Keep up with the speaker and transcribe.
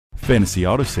Fantasy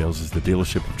Auto Sales is the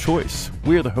dealership of choice.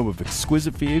 We are the home of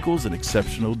exquisite vehicles and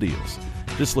exceptional deals.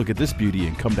 Just look at this beauty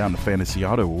and come down to Fantasy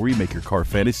Auto where we make your car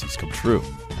fantasies come true.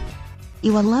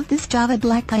 You will love this Java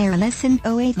Black Pearlescent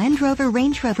 08 Land Rover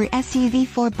Range Rover SUV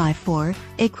 4x4,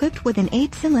 equipped with an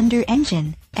 8-cylinder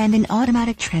engine and an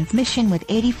automatic transmission with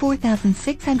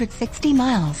 84,660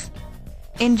 miles.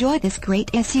 Enjoy this great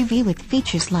SUV with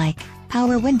features like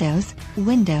power windows,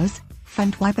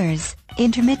 front wipers,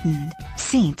 intermittent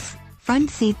seats,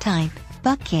 front seat type,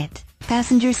 bucket,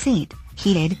 passenger seat,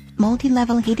 heated,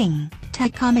 multi-level heating,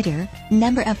 tachometer,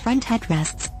 number of front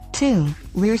headrests, 2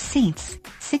 rear seats,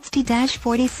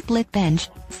 60-40 split bench,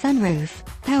 sunroof,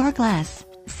 power glass,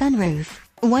 sunroof,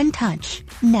 one-touch,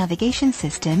 navigation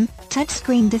system,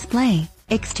 touchscreen display,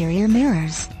 exterior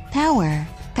mirrors, power,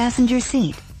 passenger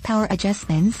seat, power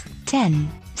adjustments, 10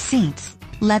 seats,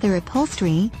 leather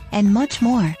upholstery, and much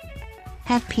more.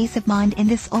 Have peace of mind in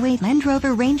this 08 Land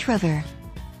Rover Range Rover.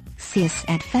 See us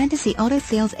at Fantasy Auto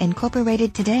Sales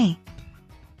Incorporated today.